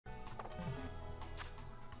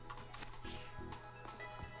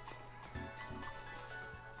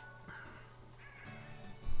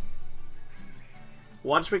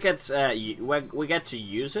Once we get when we get to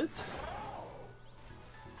use it,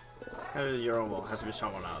 your own has to be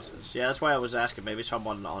someone else's. Yeah, that's why I was asking. Maybe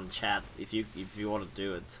someone on chat if you want to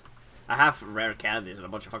do it. I have rare candies and a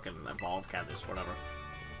bunch of fucking evolved candies, whatever.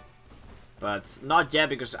 But not yet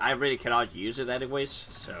because I really cannot use it anyways.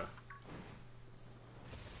 So,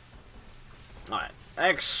 alright,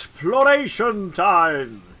 exploration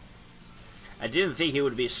time. I didn't think he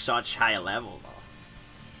would be such high level though.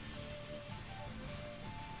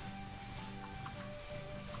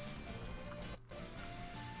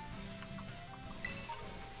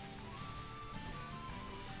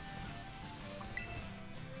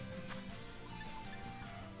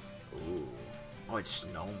 Oh, it's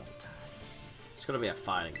normal time. It's gonna be a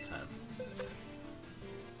fighting time.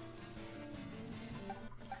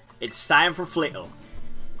 It's time for Flittle.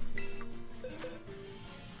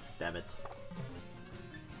 Damn it.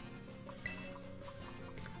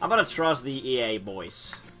 I'm gonna trust the EA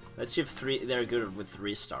boys. Let's see if they're good with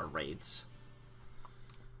 3-star raids.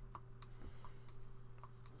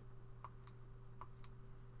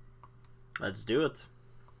 Let's do it.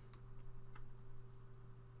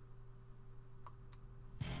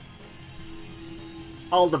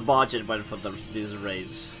 All the budget went for these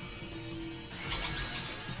raids.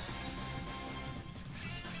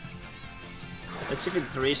 Let's see if in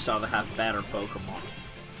 3-star they have better Pokemon.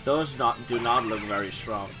 Those do not look very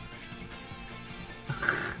strong.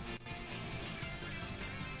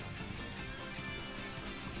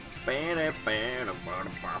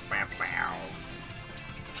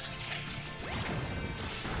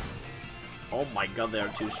 Oh my god, they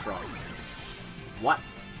are too strong. What?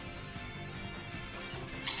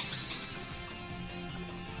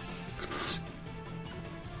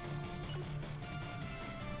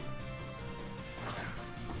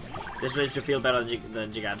 This makes you feel better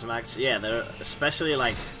than Gigantamax. Yeah, they're especially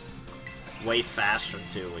like way faster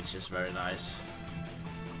too, which is very nice.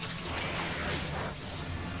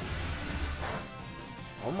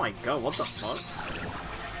 Oh my god, what the fuck?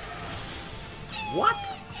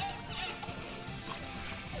 What?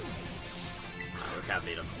 Oh, we can't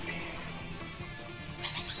beat him.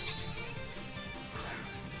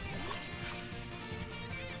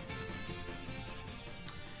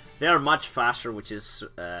 They are much faster, which is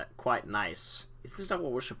quite nice. Is this not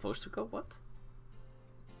what we're supposed to go? What?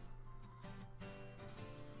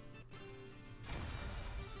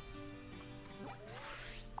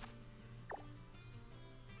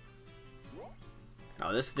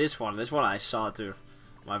 No, this one I saw too.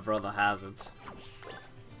 My brother has it.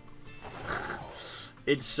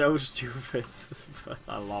 It's so stupid, but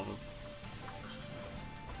I love it.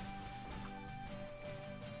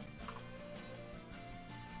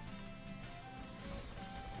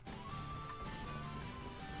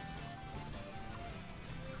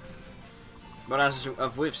 But as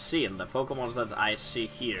we've seen, the Pokemons that I see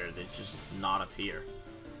here, they just not appear.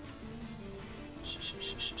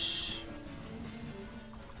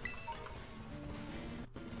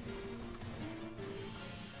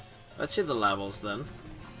 Let's see the levels then.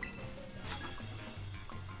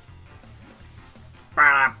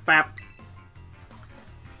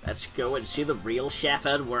 Let's go and see the real chef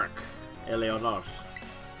at work, Eleanor.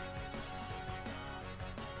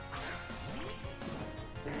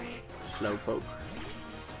 Slowpoke.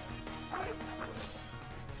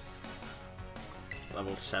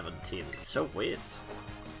 Level 17. It's so weird.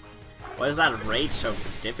 Why is that raid so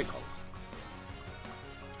difficult?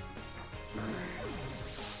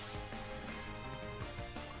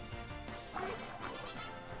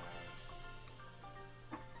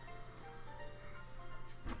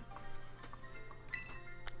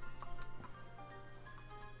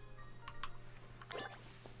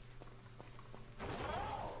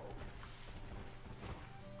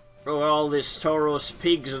 Oh, all these toros,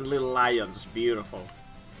 pigs, and little lions. Beautiful.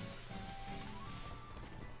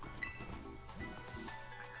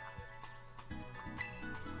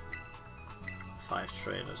 Five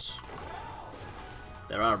trainers.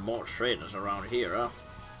 There are more trainers around here, huh?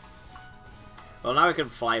 Well, now we can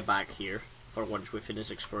fly back here for once we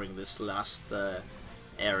finish exploring this last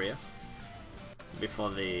area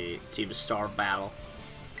before the Team Star battle.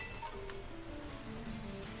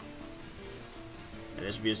 And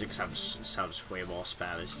this music sounds way more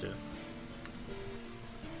Spanish too.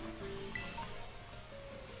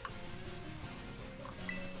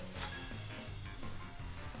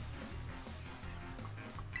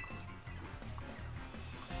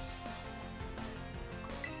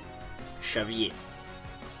 Xavier.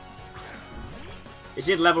 Is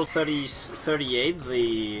it level 38,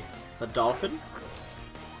 the dolphin?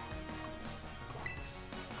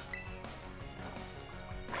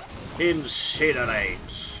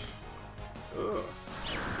 Incinerate. Ugh.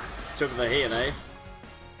 Took the hit, eh?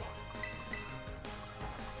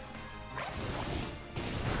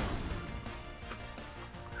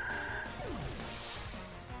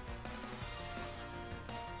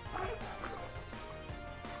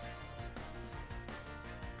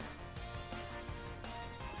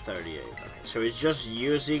 Okay, so it's just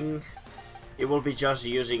using... It will be just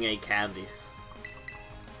using a candy.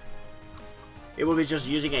 It will be just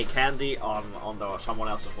using a candy on someone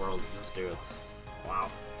else's world. Just do it. Wow.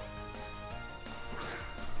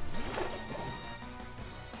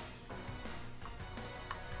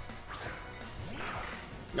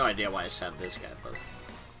 No idea why I sent this guy, but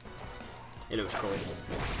it looks cool.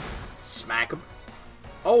 Smack him.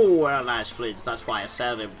 Oh, a nice flinch. That's why I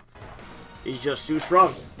sent him. He's just too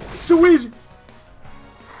strong. It's too easy.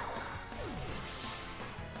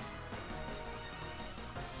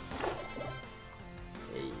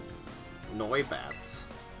 Hey, Noibat.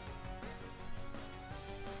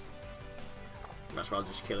 Might as well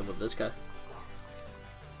just kill him with this guy.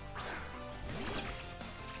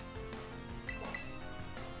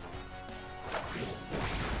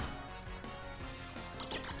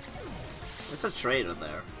 There's a trader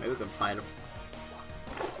there. Maybe we can fight him.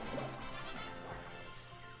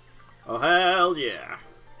 Oh hell yeah!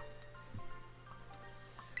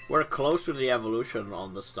 We're close to the evolution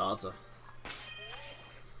on the starter.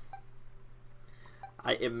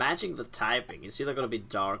 I imagine the typing is either gonna be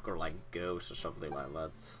dark or like ghost or something like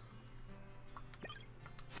that.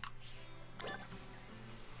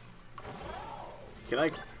 Can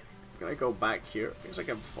I go back here? I guess I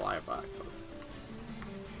can fly back.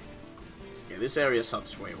 Yeah, this area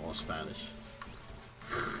sounds way more Spanish.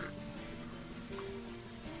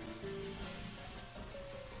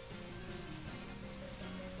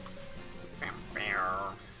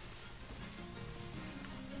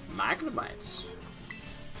 Magnemites.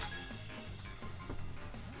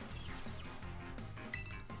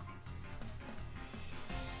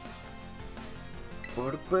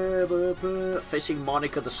 Facing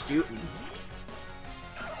Monica the student.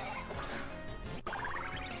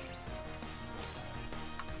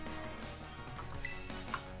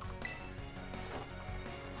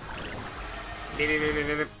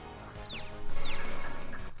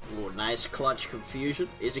 Oh, nice clutch confusion.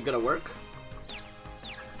 Is it gonna work?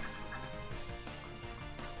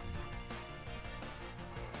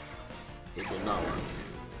 It will not work.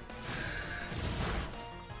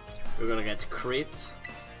 We're gonna get crit,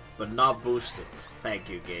 but not boosted. Thank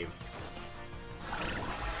you, game.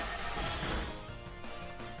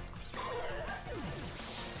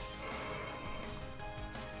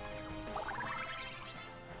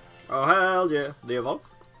 Oh hell yeah, the evolve.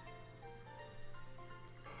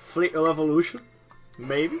 Flickle evolution,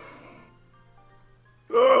 maybe.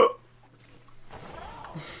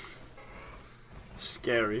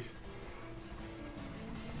 Scary.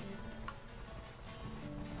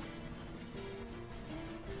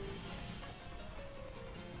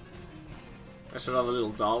 There's another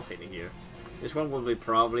little dolphin here. This one will be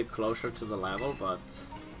probably closer to the level, but...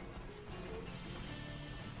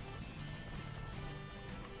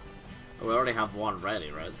 We already have one ready,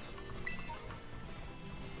 right?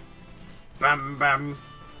 Bam bam!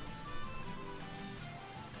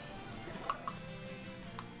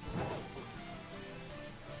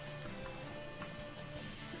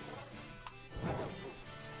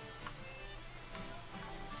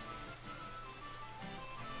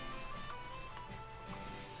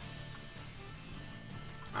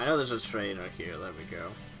 I know there's a trainer here, there we go.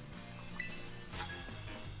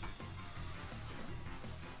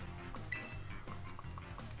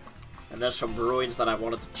 And there's some ruins that I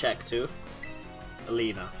wanted to check too.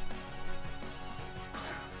 Alina.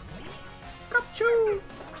 Capture!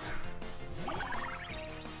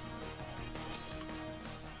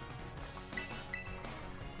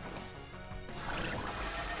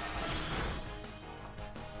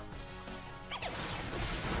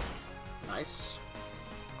 Nice.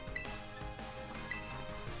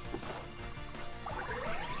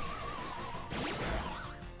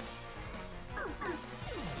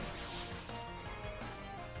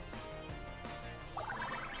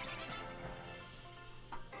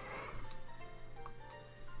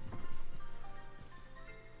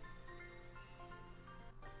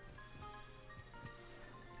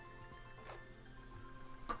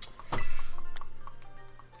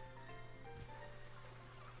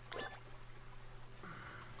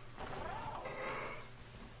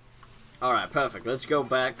 Alright, perfect. Let's go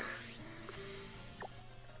back.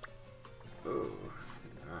 Ooh,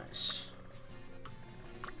 nice.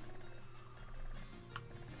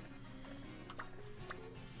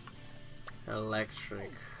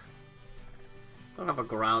 Electric. I don't have a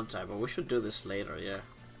ground type, but we should do this later, yeah.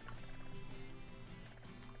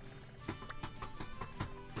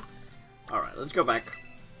 Alright, let's go back.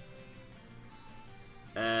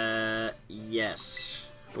 Yes.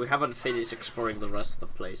 We haven't finished exploring the rest of the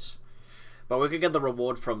place. But we can get the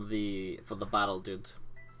reward from the battle, dude.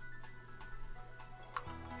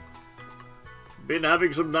 Been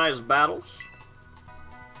having some nice battles.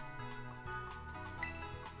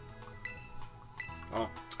 Oh.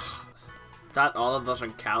 That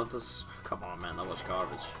doesn't count as... Come on, man, that was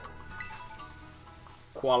garbage.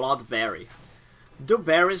 Qualot berry. Do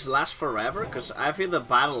berries last forever? Because I feel the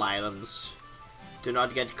battle items do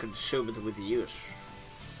not get consumed with use.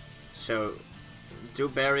 So, do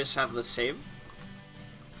berries have the same?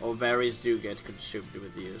 Or berries do get consumed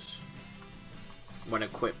with use? When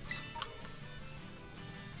equipped.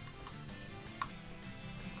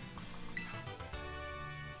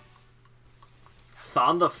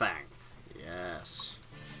 Thunderfang. Yes.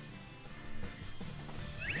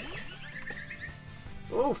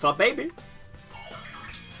 Oh, thought baby.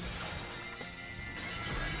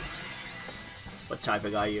 What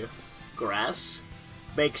typing are you? Grass?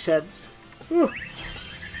 Makes sense. Ooh.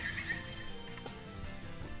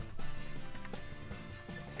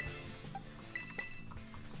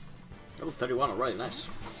 Oh, 31 already, nice.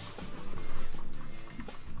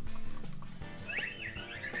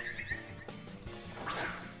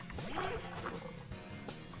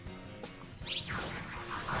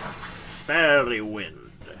 Fairy wind.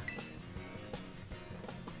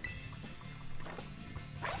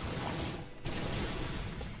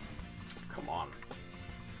 Come on.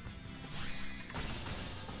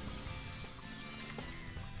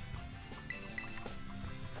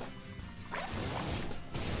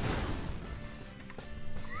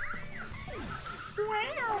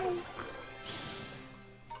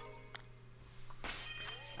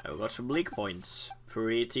 I got some bleak points.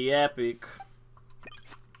 Pretty epic.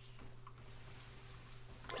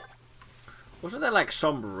 Wasn't there like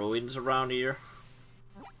some ruins around here?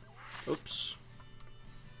 Oops.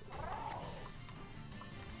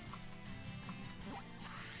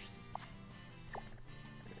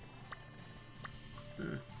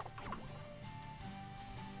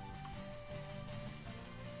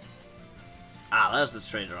 Ah, there's the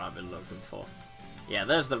stranger I've been looking for. Yeah,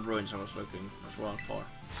 there's the ruins I was looking as well for.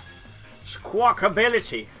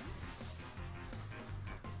 Squawkability!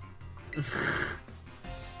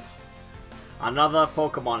 Another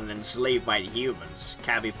Pokemon enslaved by humans,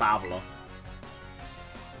 Cabby Pablo.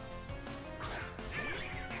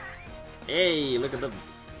 Hey, look at them.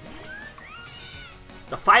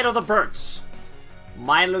 The fight of the birds!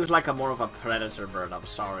 Mine looks like a more of a predator bird, I'm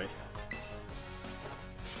sorry.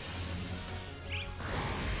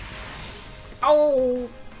 Oh!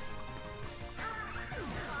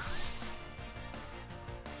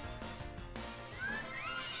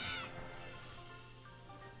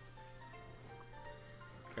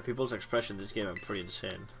 People's expression in this game are pretty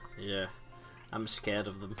insane. Yeah. I'm scared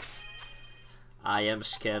of them. I am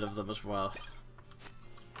scared of them as well.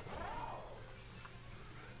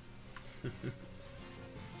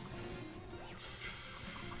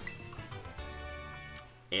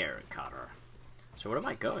 Air cutter. So where am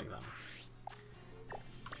I going then?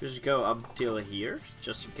 Just go up till here,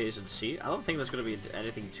 just in case and see. I don't think there's gonna be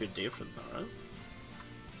anything too different though, right?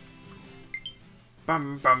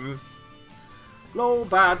 Bum bum. Low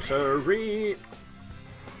battery.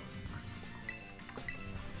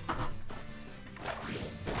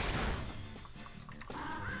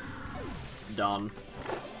 Done.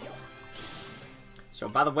 So,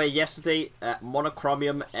 by the way, yesterday,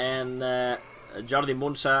 Monochromium and Jordi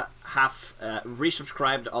Munza have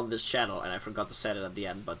resubscribed on this channel, and I forgot to say it at the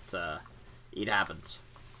end, but it happened.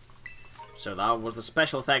 So that was the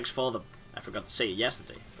special thanks for them. I forgot to say it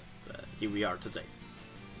yesterday, but here we are today.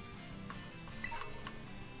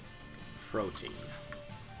 Protein.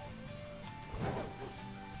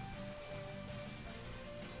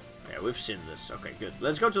 Yeah, we've seen this. Okay, good.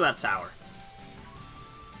 Let's go to that tower.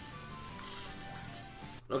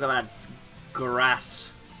 Look at that grass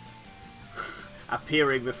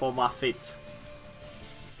appearing before my feet.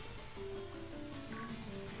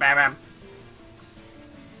 Bam bam.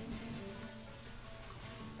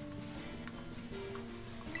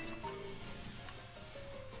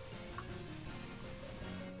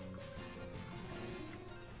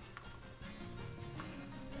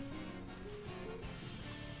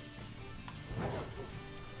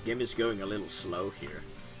 Game is going a little slow here.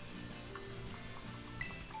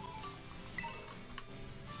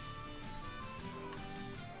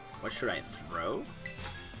 What should I throw?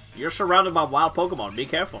 You're surrounded by wild Pokemon, be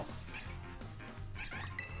careful.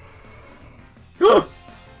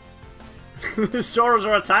 Soros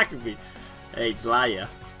are attacking me. Hey, it's Laia.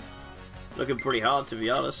 Looking pretty hard, to be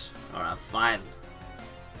honest. Alright, fine.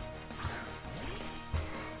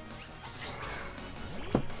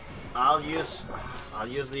 I'll use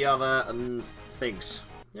the other things.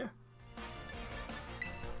 Yeah.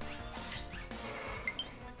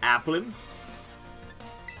 Applin.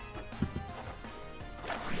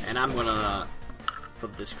 And I'm gonna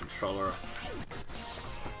put this controller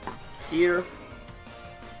here.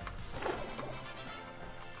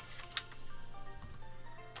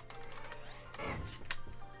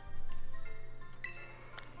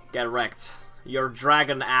 Get wrecked. Your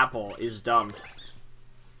dragon apple is done.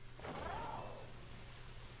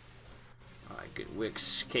 Alright, good. We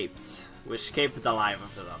escaped. We escaped alive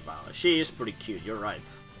after that battle. She is pretty cute, you're right.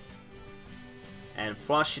 And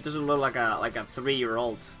plus, she doesn't look like a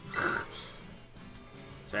 3-year-old.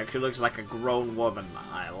 She actually looks like a grown woman.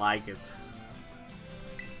 I like it.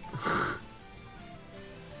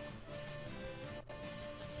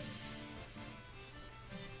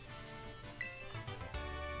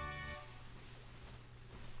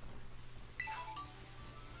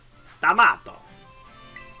 Tamato.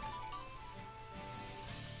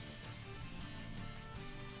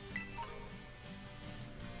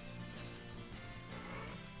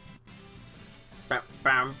 Bam,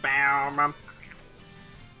 bam, bam, bam.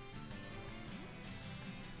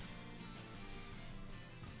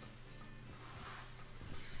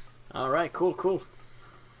 All right, cool, cool.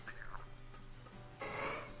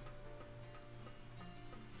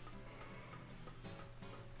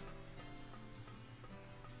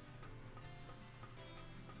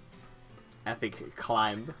 Epic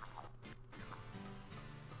climb.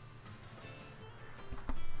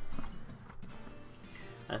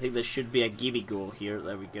 I think there should be a Gibby Ghoul here.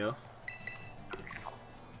 There we go.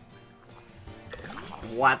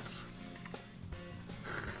 What?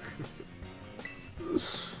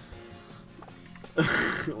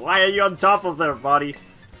 Why are you on top of there, buddy?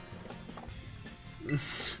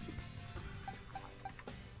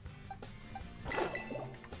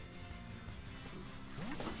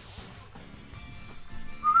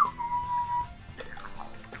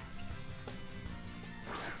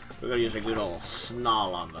 We're gonna use a good old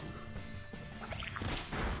snarl on them.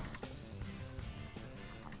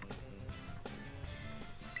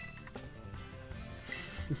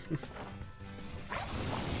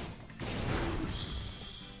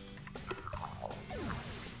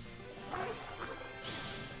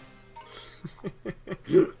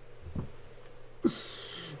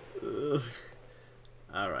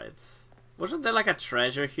 Alright. Wasn't there like a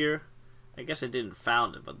treasure here? I guess I didn't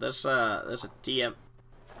found it, but there's a TM.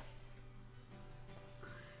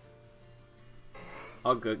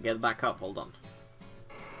 Oh good, get back up, hold on.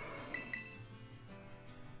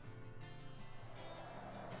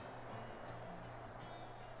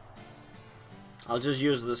 I'll just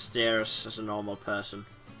use the stairs as a normal person.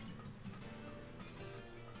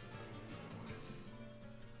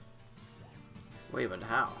 Wait, but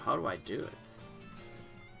how? How do I do it?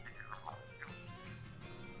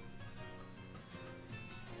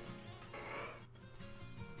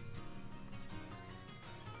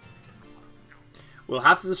 We'll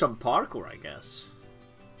have to do some parkour, I guess.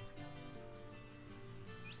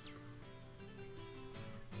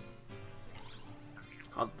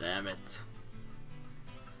 God damn it.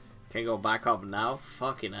 Can't go back up now?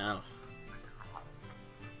 Fucking hell.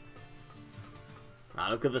 Ah,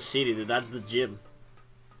 look at the city, dude. That's the gym.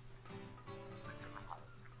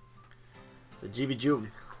 The GB Joom.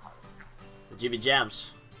 The GB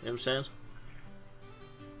Jams. You know what I'm saying?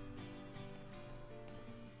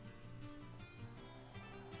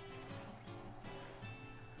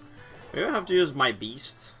 Maybe I have to use my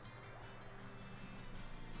beast.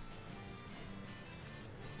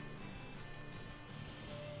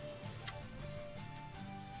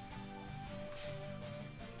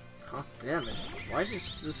 God damn it. Why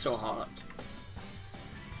is this so hard?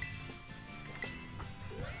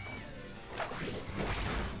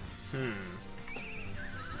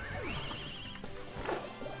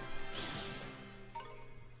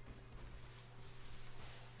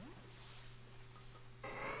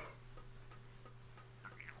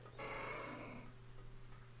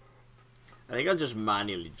 I think I'll just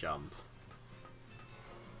manually jump.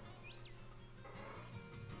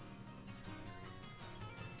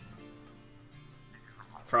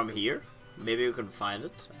 From here? Maybe we can find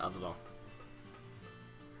it? I don't know.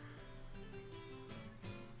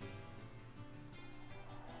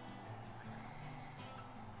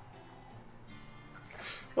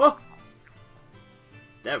 Oh!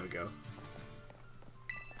 There we go.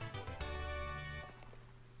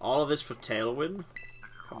 All of this for Tailwind?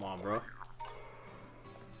 Come on, bro.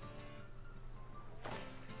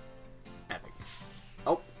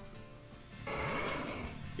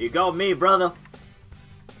 You got me, brother.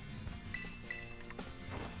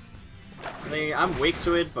 I think I'm weak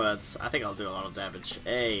to it, but I think I'll do a lot of damage.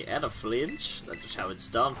 Hey, and a flinch. That's just how it's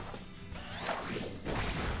done.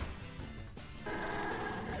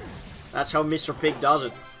 That's how Mr. Pig does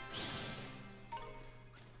it.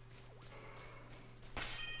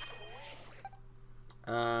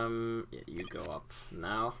 Yeah, you go up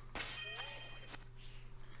now.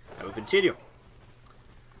 And we continue.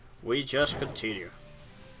 We just continue.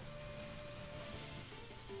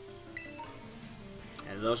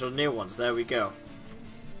 And those are new ones. There we go.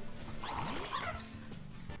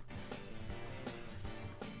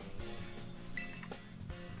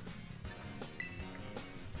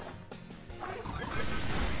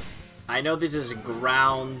 I know this is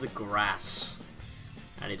ground grass.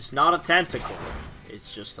 And it's not a tentacle.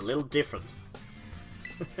 It's just a little different.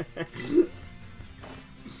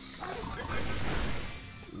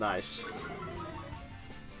 Nice.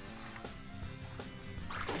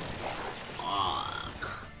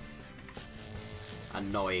 Fuck.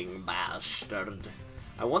 Annoying bastard.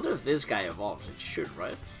 I wonder if this guy evolves. It should,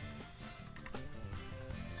 right?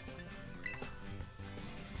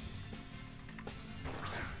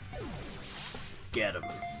 Get him.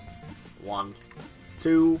 1,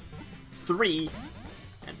 2, 3,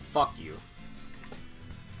 and fuck you.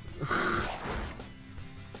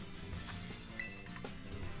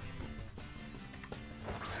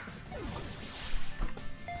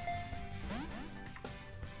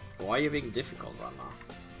 Why are you being difficult right now?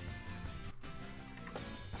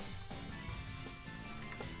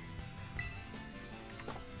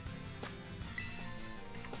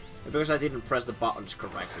 Because I didn't press the buttons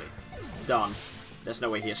correctly. Done. There's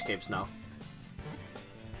no way he escapes now.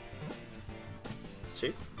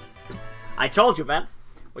 See? I told you, man.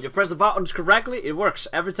 When you press the buttons correctly, it works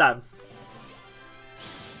every time.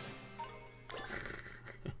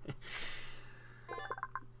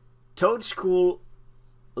 Toadstool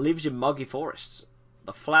lives in muggy forests.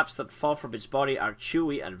 The flaps that fall from its body are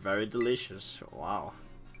chewy and very delicious. Wow.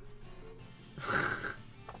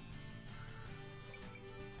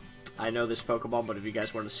 I know this Pokemon, but if you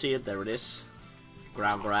guys want to see it, there it is.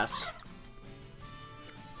 Ground grass.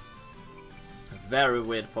 A very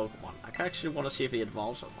weird Pokemon. I actually want to see if he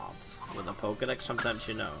evolves or not. With a Pokedex, sometimes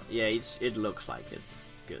you know. Yeah, it looks like it.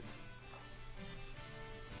 Good.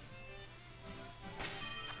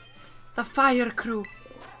 The Fire Crew!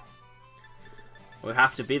 We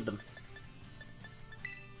have to beat them.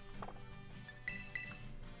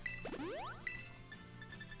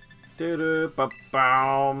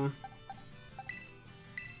 Doo-doo-ba-boom.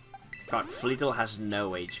 God, Fleetle has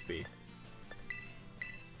no HP.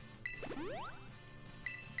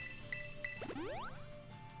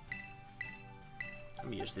 Let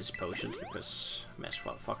me use these potions because I may as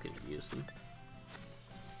well fucking use them.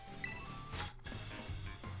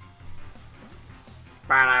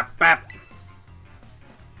 Ba-da-bap.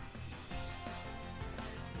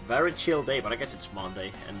 Very chill day, but I guess it's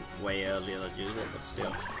Monday and way earlier than usual, but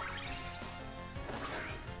still.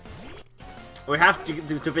 We have to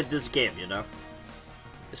beat this game, you know?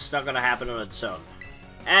 It's not gonna happen on its own.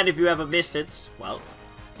 And if you ever missed it, well,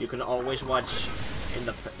 you can always watch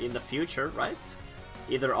in the future, right?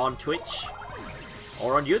 Either on Twitch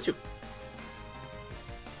or on YouTube.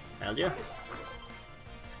 Hell yeah.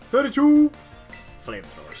 32!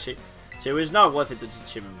 Flamethrower, see? See, it was not worth it to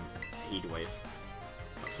teach him Heat Wave.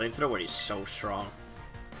 A Flamethrower is so strong.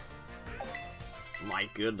 My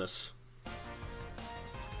goodness.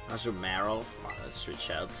 Azumarill. Oh, let's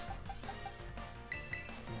switch out.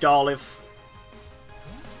 Dolph.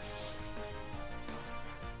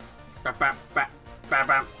 Bap bap bap bap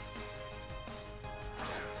bap.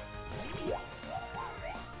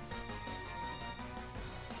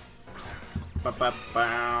 Bap bap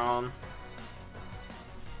bam.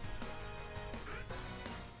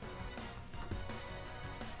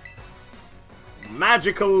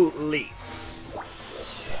 Magical Leaf.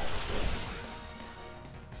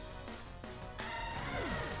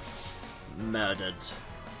 Murdered.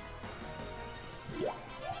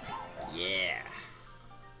 Yeah.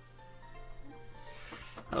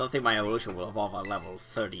 I don't think my evolution will evolve at level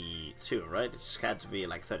 32, right? It's got to be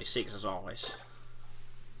like 36 as always.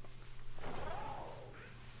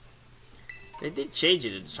 They did change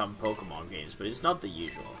it in some Pokemon games, but it's not the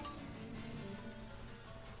usual.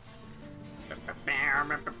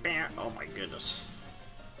 Oh my goodness.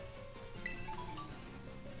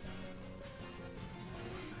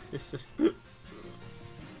 This is...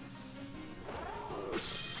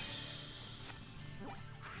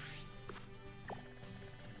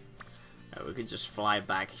 we could just fly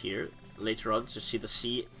back here later on to see the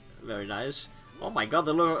sea. Very nice. Oh my god,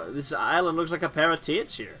 this island looks like a pair of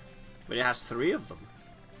tits here. But it has 3 of them.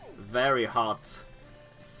 Very hot.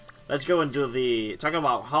 Let's go and do the... Talking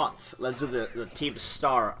about hot, let's do the Team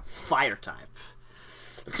Star fire type.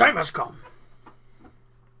 The time has come!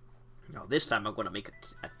 Now this time I'm gonna make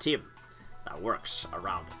a team that works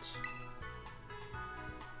around it.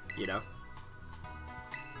 You know?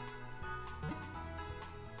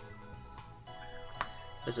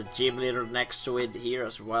 There's a gym leader next to it here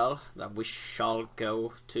as well that we shall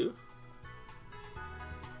go to.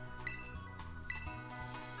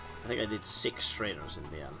 I think I did 6 trainers in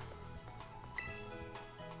the end.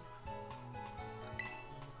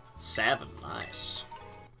 7, nice.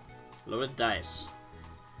 Loaded dice.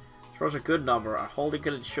 Throws a good number. A holding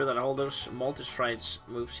can ensure that holders multi-strides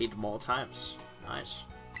move seed more times. Nice.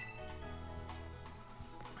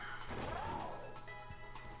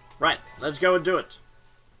 Right, let's go and do it.